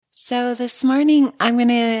So this morning, I'm going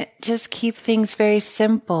to just keep things very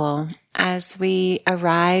simple. As we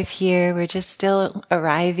arrive here, we're just still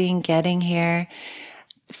arriving, getting here,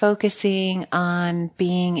 focusing on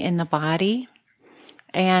being in the body.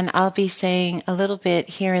 And I'll be saying a little bit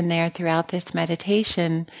here and there throughout this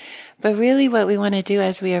meditation. But really what we want to do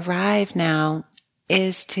as we arrive now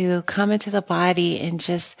is to come into the body and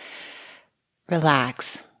just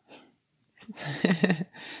relax.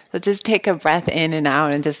 So just take a breath in and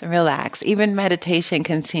out and just relax. Even meditation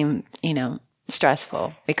can seem,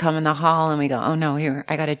 stressful. We come in the hall and we go, oh no, here,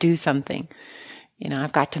 I got to do something.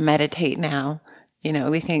 I've got to meditate now.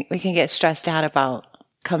 We can get stressed out about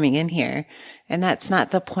coming in here. And that's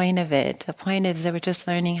not the point of it. The point is that we're just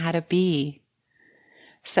learning how to be.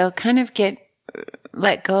 So kind of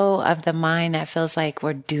let go of the mind that feels like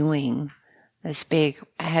we're doing this big,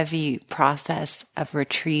 heavy process of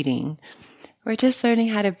retreating. We're just learning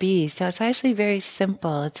how to be. So it's actually very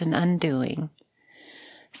simple. It's an undoing.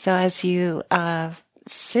 So as you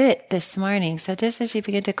sit this morning, so just as you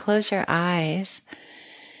begin to close your eyes,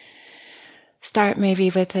 start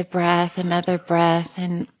maybe with a breath, another breath,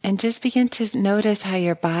 and just begin to notice how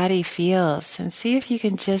your body feels and see if you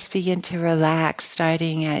can just begin to relax,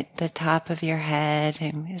 starting at the top of your head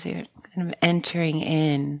and as you're kind of entering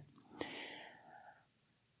in.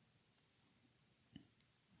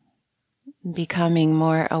 Becoming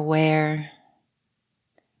more aware.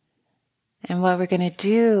 And what we're going to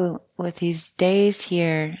do with these days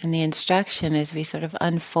here in the instruction is we sort of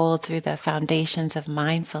unfold through the foundations of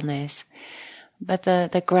mindfulness. But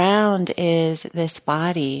the ground is this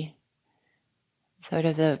body. Sort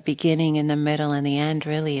of the beginning and the middle and the end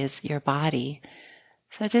really is your body.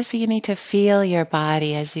 So just beginning to feel your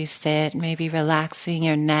body as you sit, maybe relaxing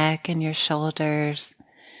your neck and your shoulders.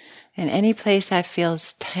 And any place that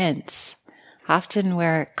feels tense. Often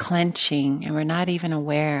we're clenching and we're not even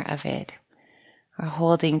aware of it. We're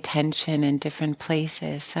holding tension in different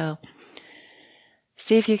places. So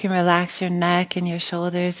see if you can relax your neck and your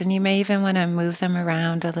shoulders, and you may even want to move them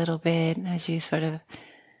around a little bit as you sort of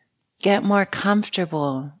get more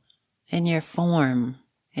comfortable in your form,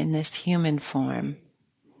 in this human form.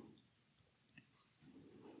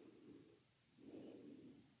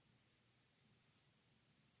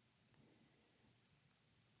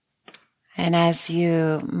 And as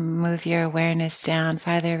you move your awareness down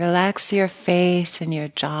farther, relax your face and your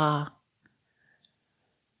jaw.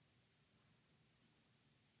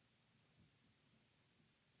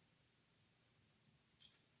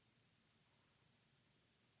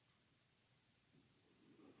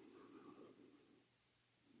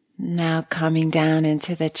 Now coming down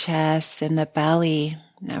into the chest and the belly.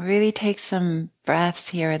 Now really take some breaths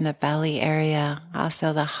here in the belly area,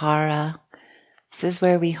 also the hara. This is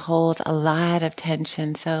where we hold a lot of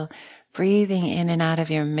tension. So breathing in and out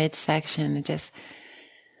of your midsection and just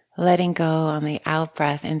letting go on the out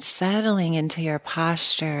breath and settling into your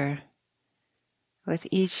posture with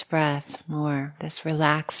each breath more, this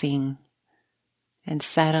relaxing and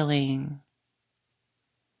settling,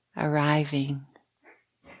 arriving.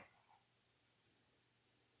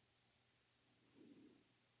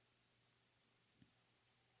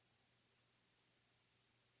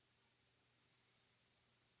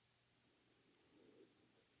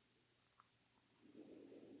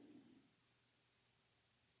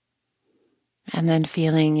 And then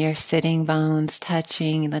feeling your sitting bones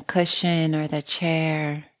touching the cushion or the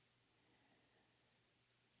chair.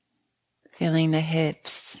 Feeling the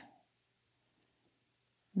hips.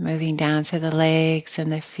 Moving down to the legs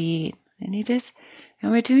and the feet. And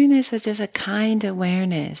we're doing this with just a kind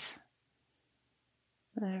awareness.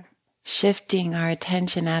 Shifting our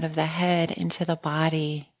attention out of the head into the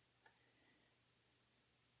body.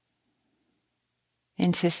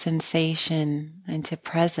 Into sensation, into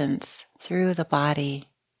presence through the body.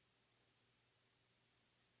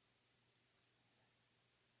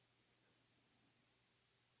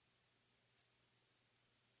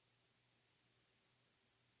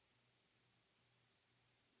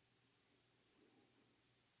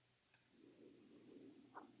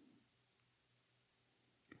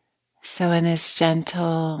 So in this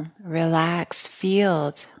gentle, relaxed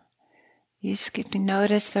field, you just get to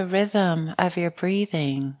notice the rhythm of your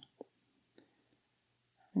breathing.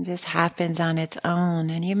 It just happens on its own.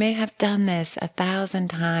 And you may have done this 1,000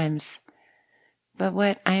 times. But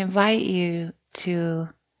what I invite you to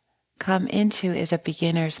come into is a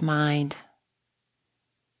beginner's mind.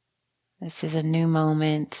 This is a new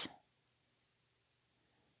moment.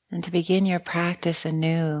 And to begin your practice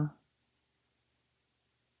anew,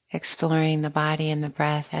 exploring the body and the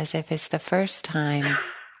breath as if it's the first time,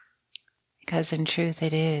 because in truth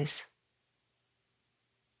it is.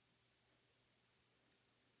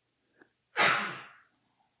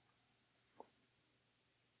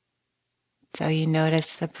 So you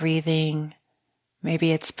notice the breathing.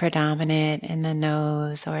 Maybe it's predominant in the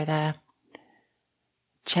nose or the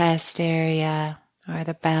chest area or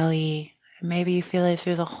the belly. Maybe you feel it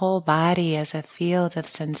through the whole body as a field of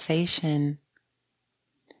sensation.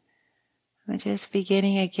 We're just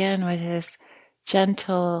beginning again with this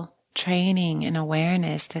gentle training and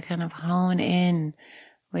awareness to kind of hone in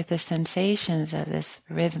with the sensations of this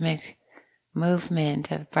rhythmic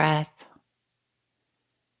movement of breath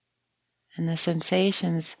and the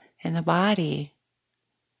sensations in the body,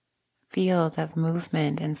 field of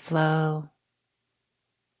movement and flow.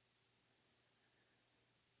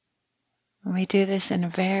 And we do this in a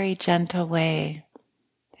very gentle way.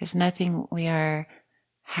 There's nothing we are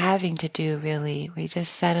having to do really. We're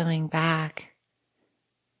just settling back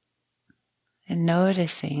and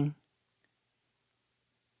noticing.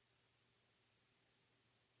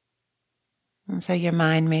 And so your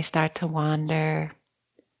mind may start to wander,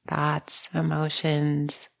 thoughts,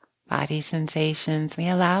 emotions, body sensations. We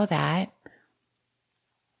allow that.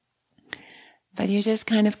 But you're just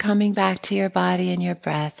kind of coming back to your body and your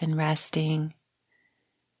breath and resting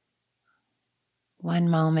one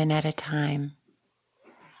moment at a time.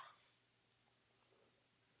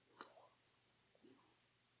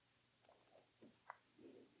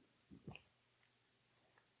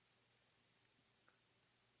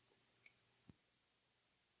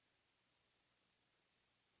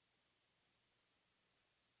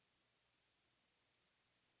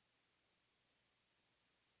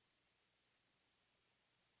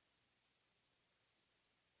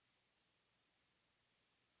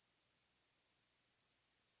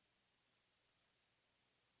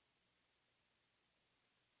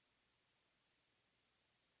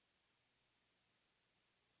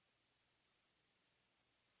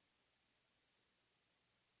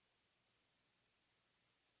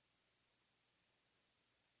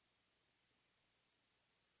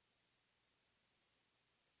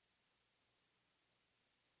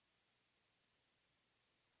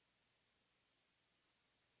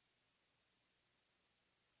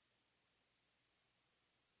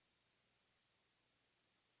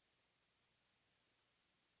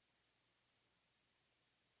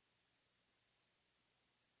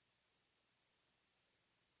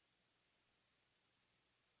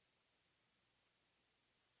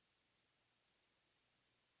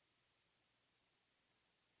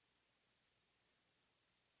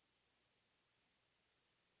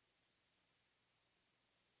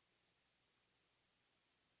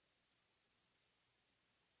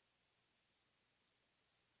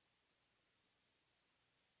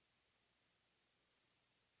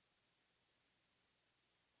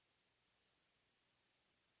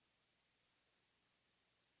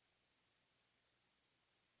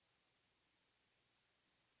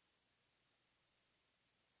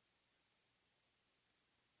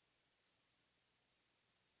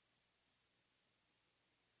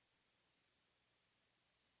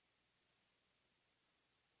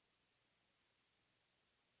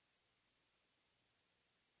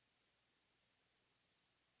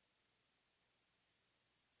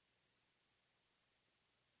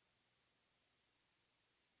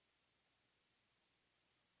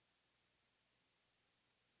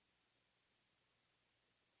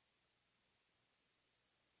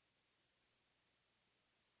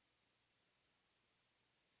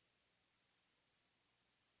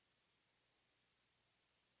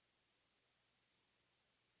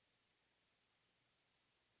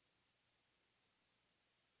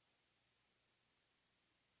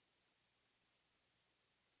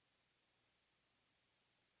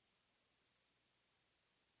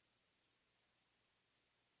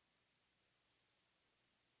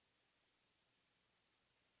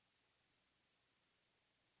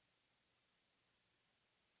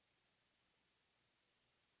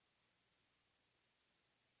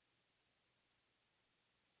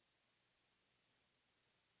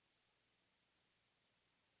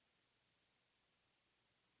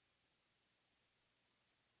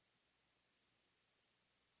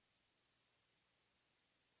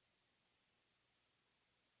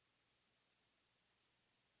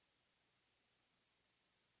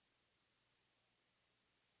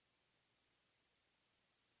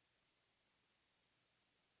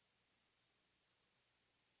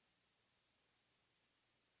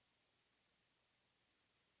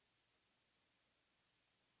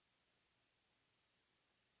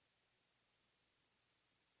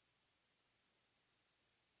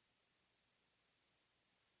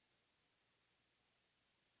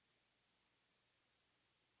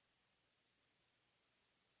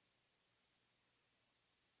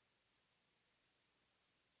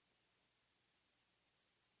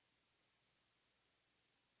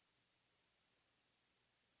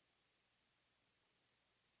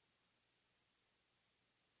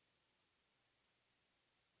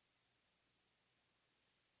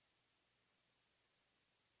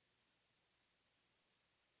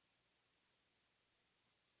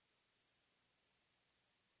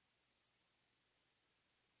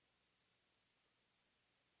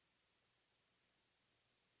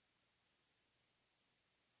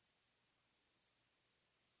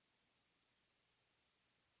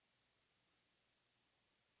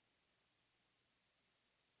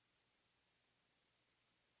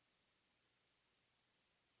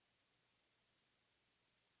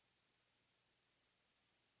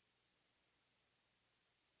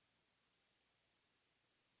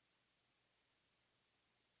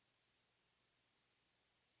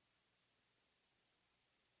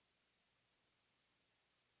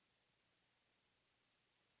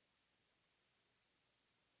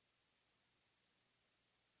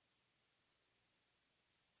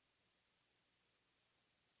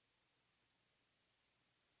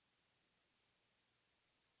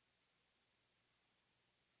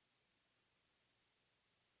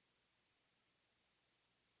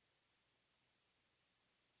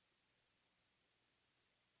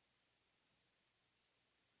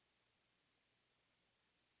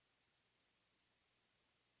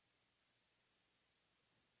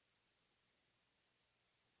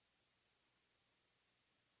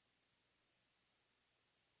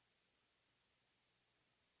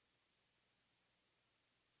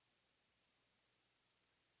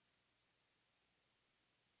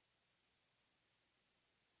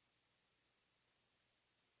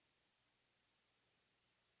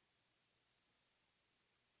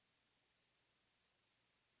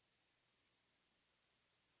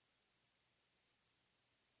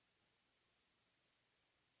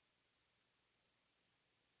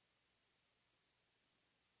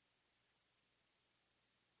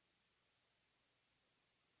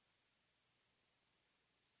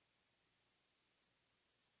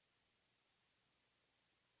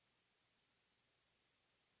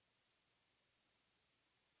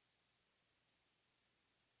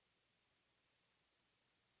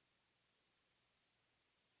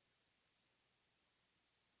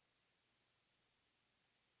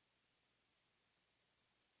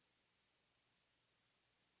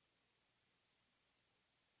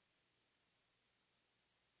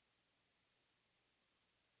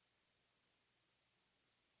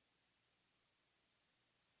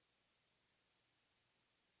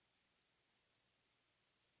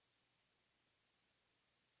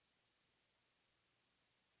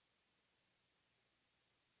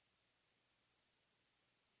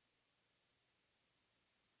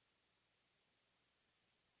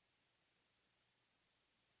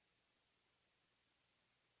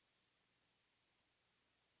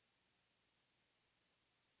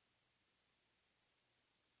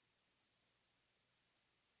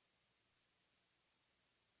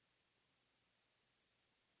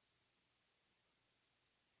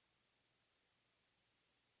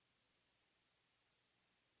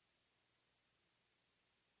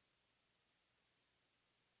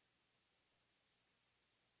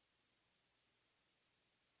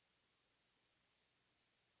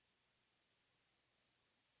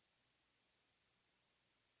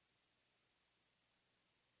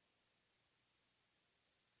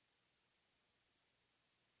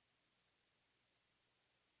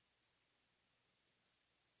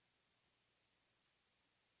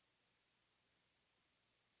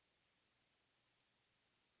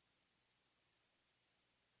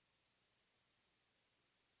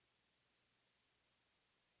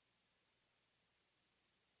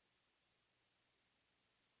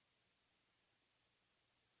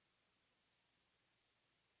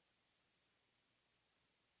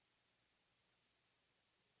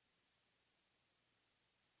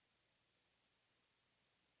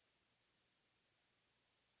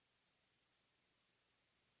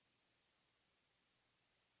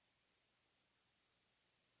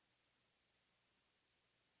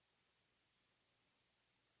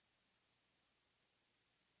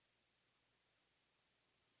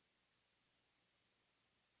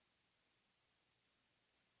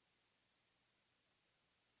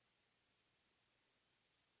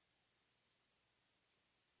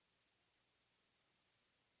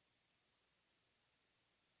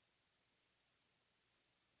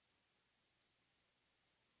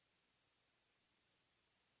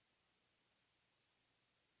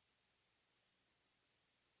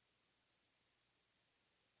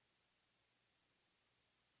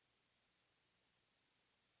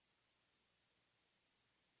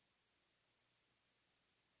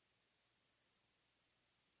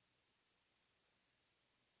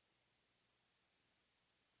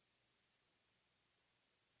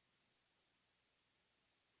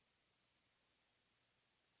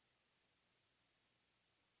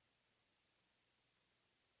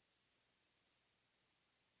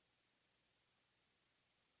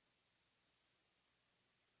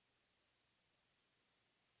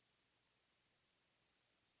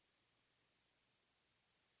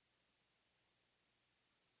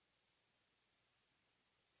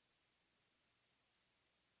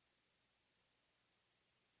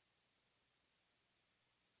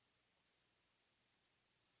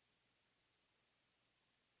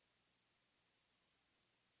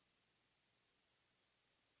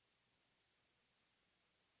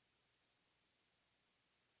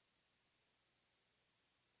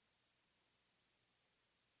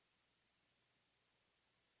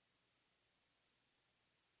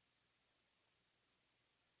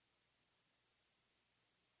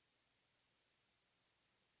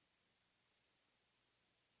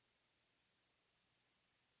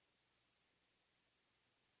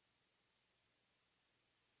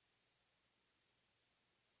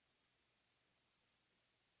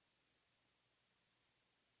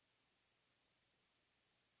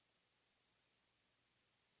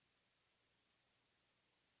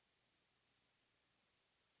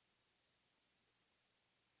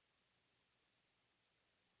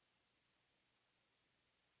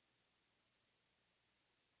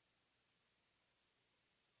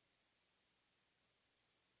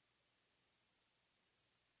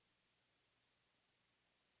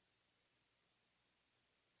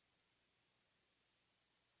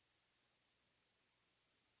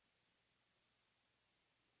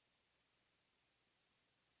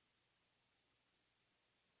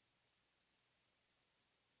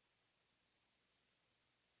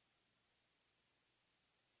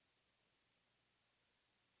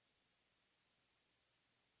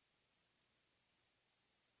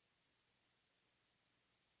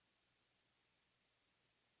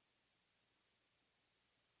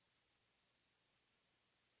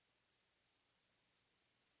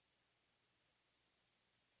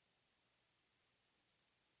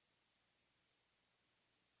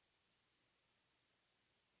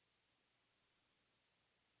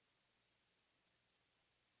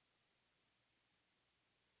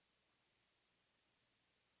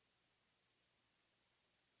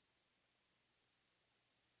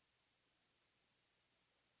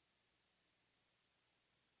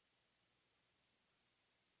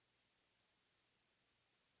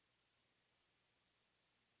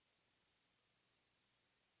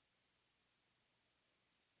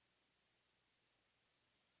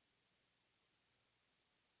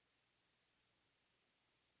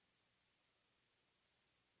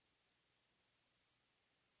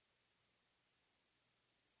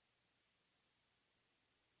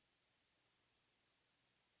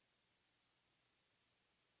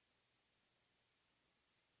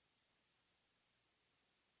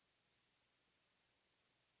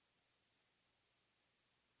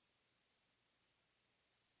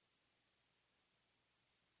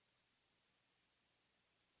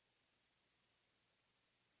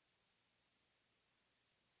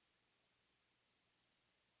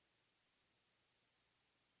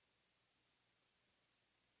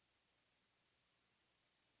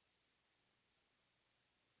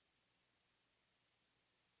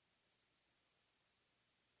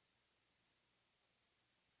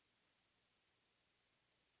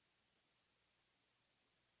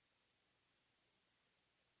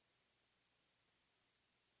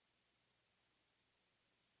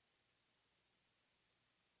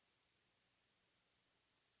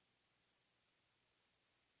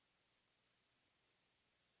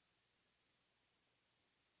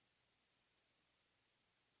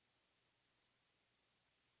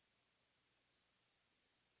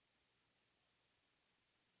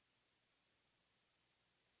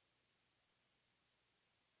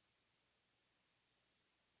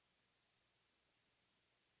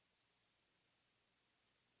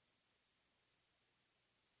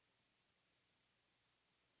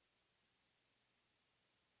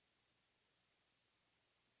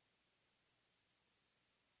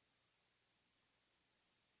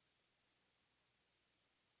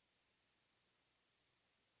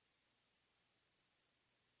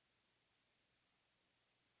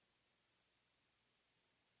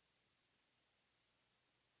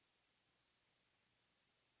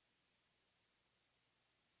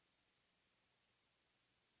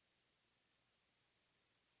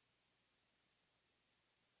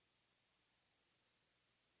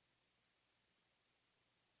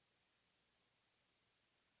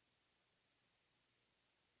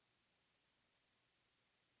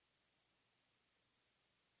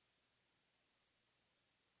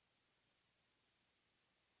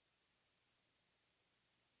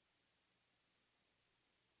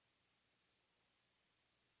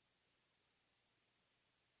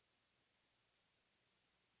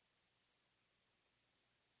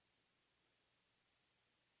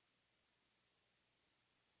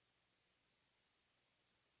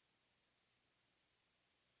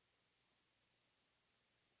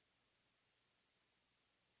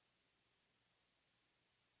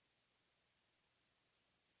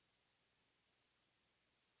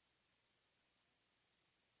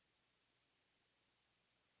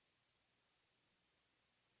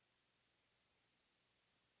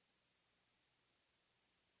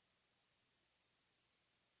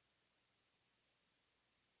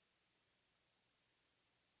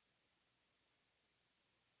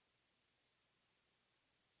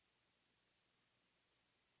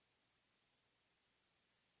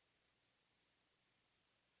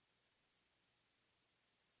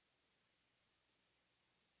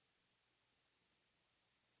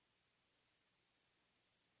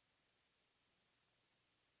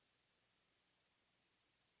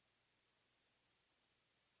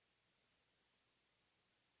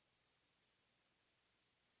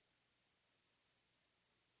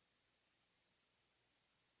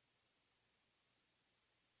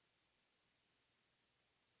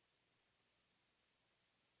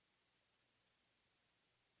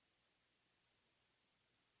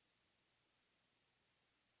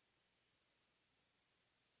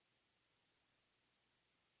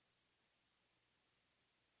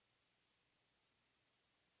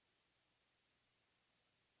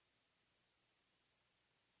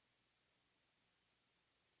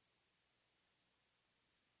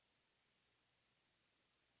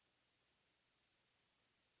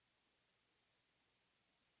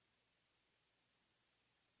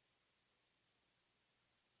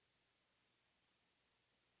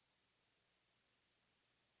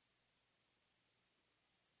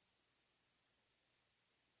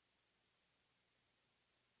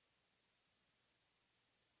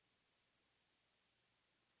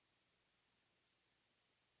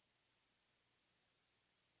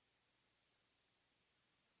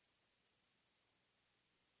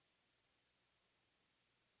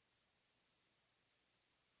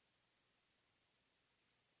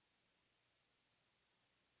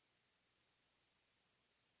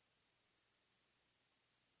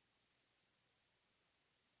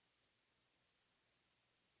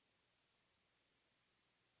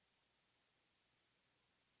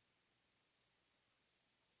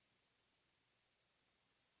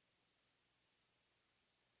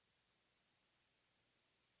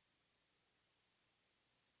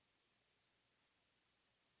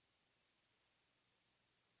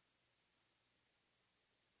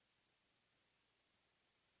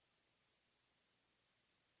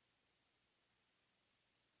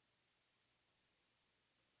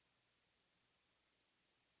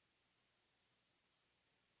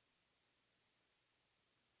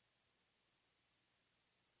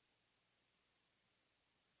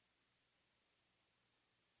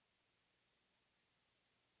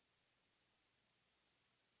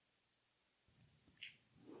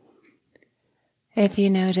 If you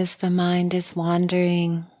notice the mind is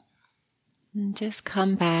wandering, just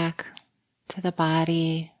come back to the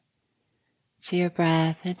body, to your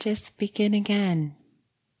breath, and just begin again.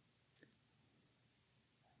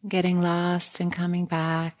 Getting lost and coming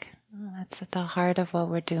back. That's at the heart of what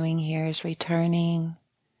we're doing here, is returning,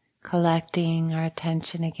 collecting our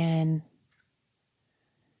attention again.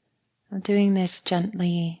 Doing this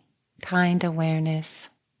gently, kind awareness,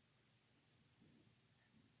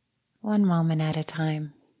 one moment at a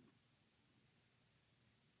time.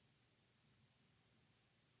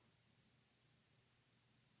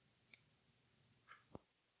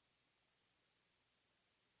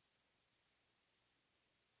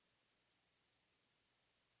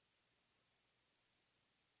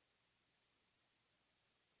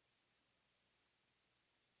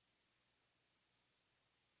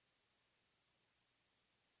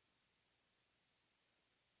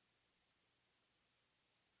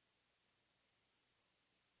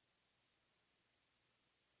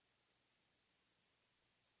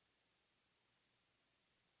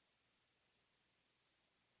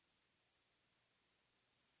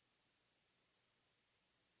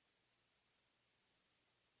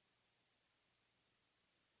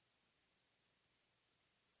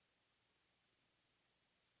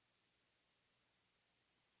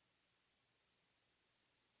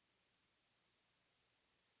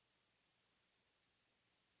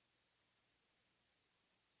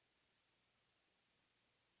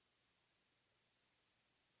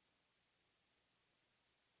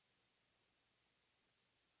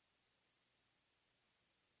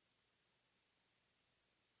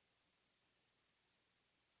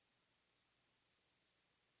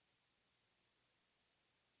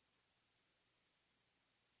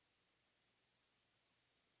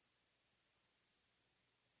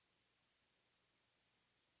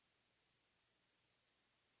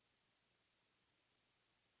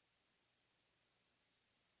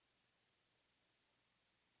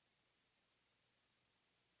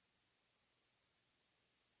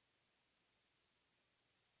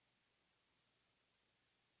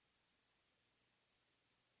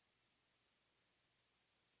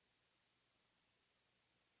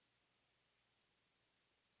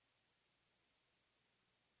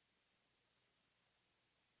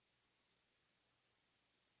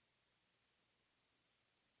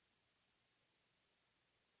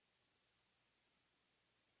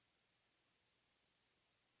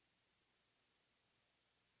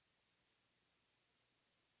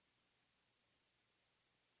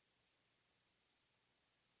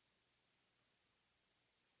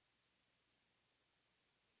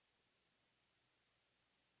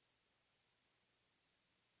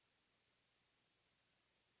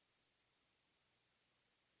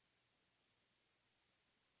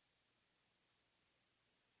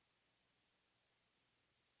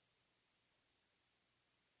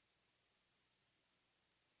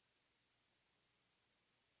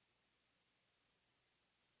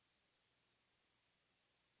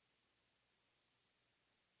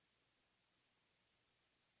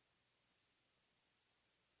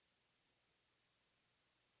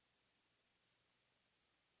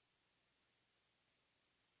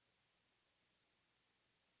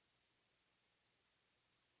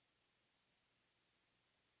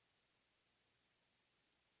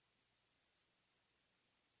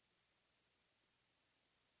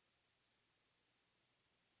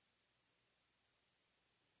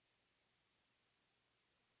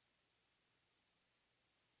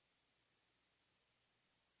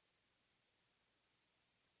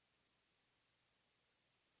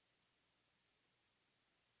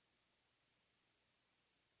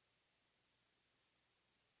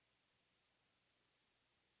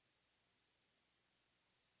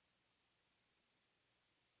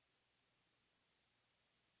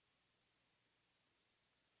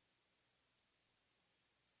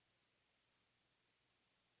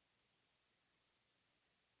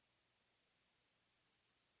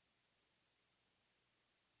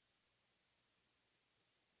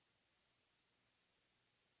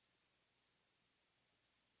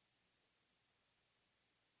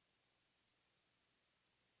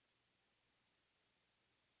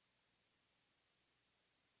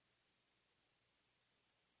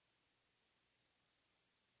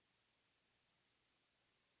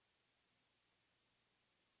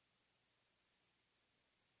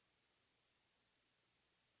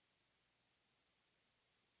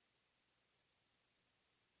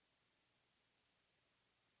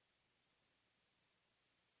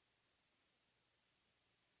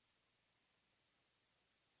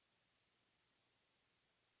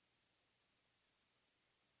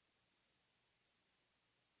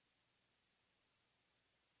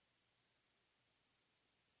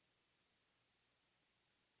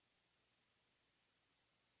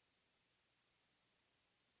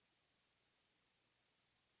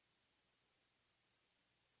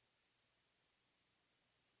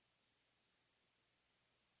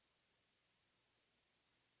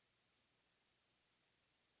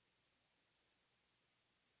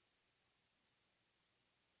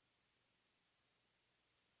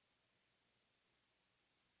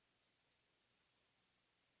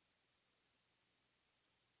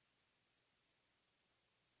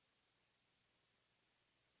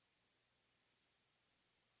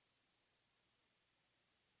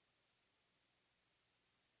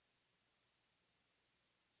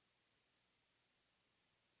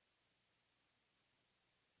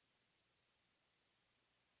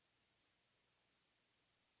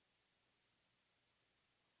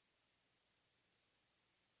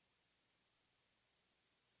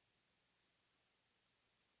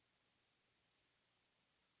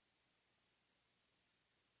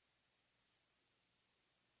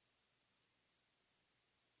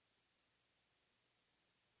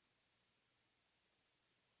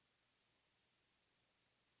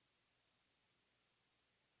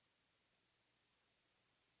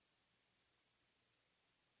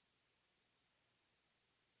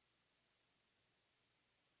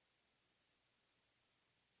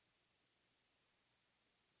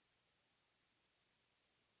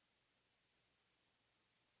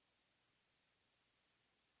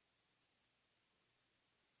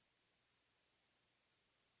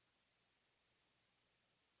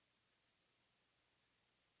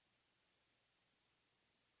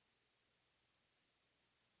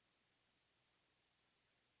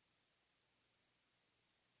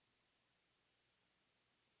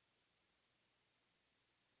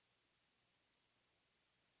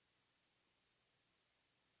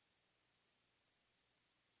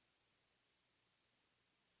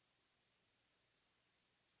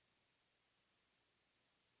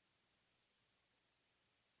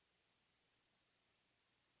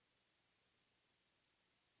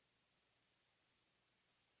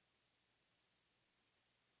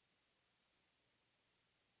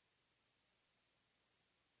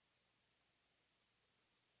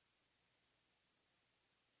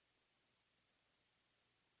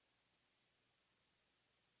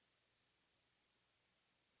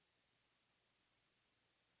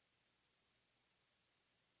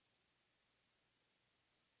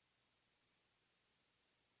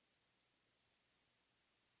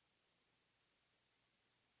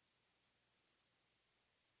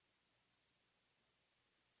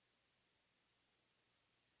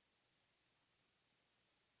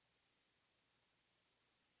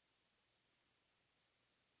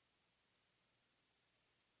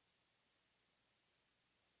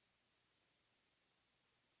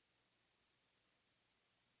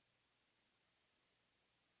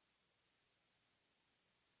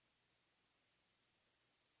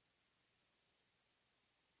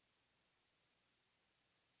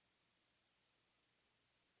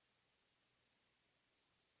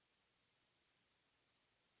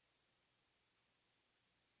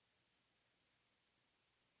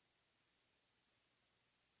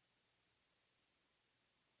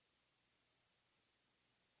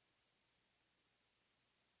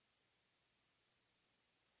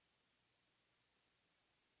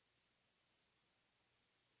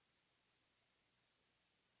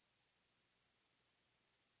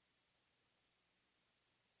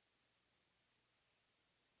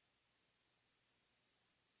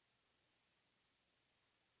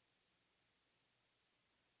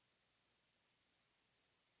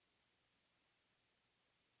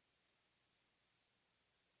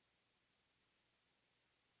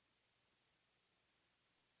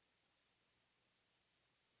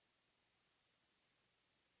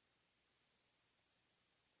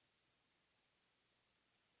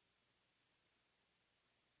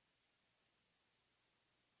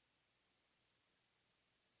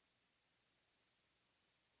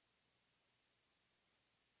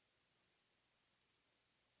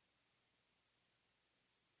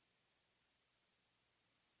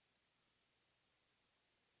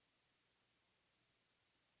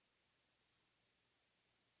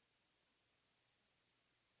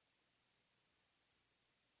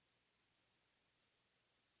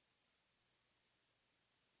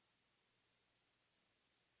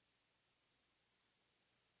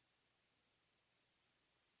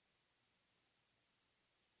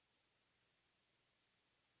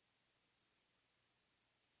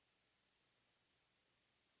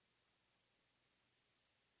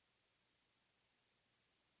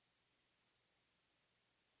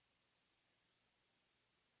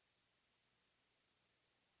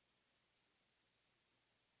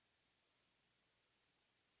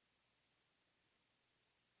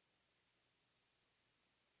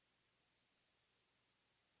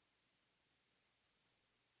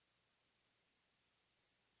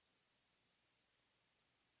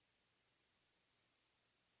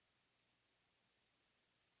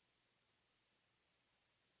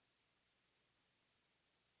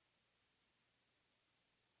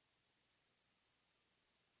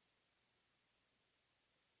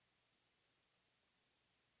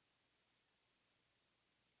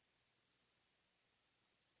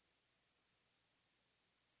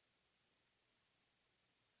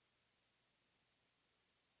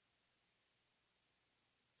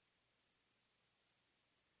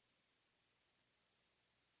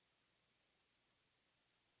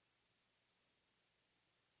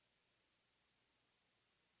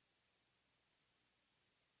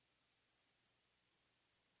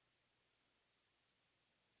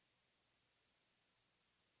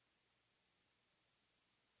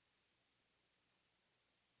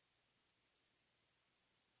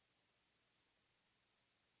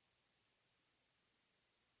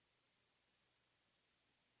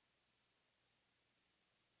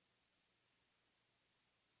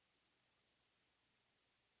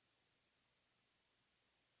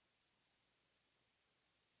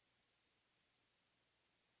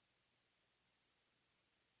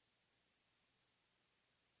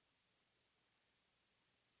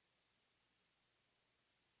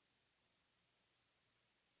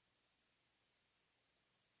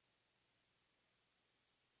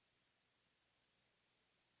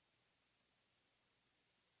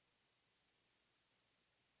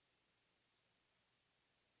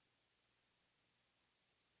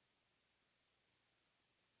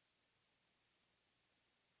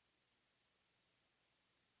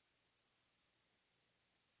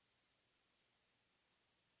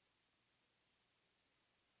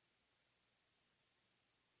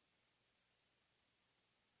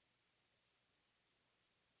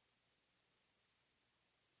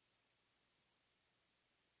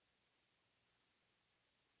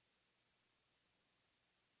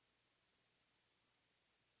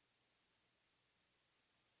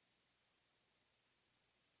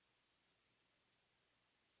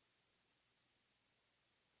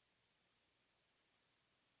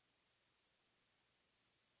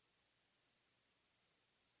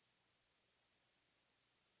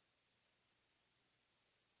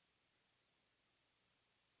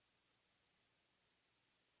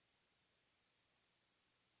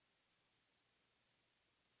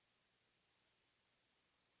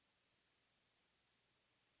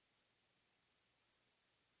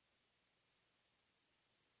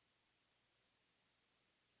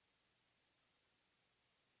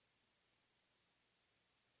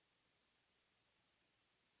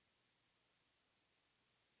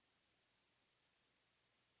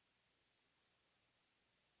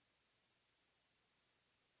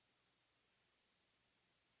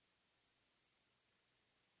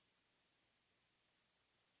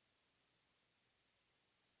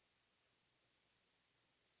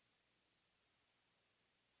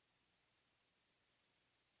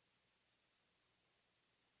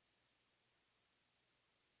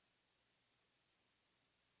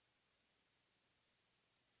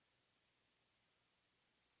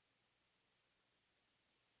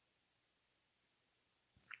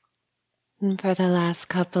 And for the last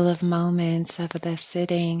couple of moments of the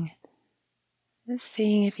sitting, just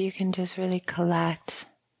seeing if you can just really collect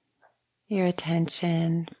your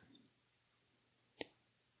attention,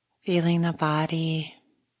 feeling the body,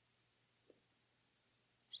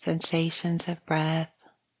 sensations of breath,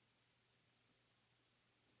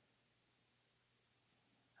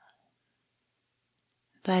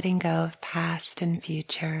 letting go of past and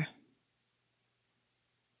future.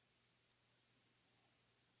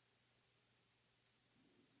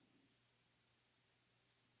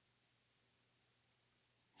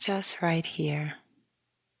 Just right here.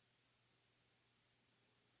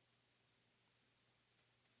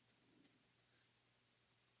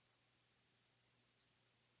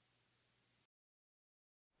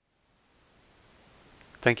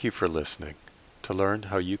 Thank you for listening. To learn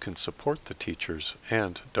how you can support the teachers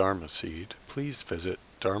and Dharma Seed, please visit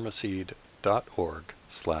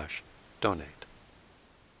dharmaseed.org/donate.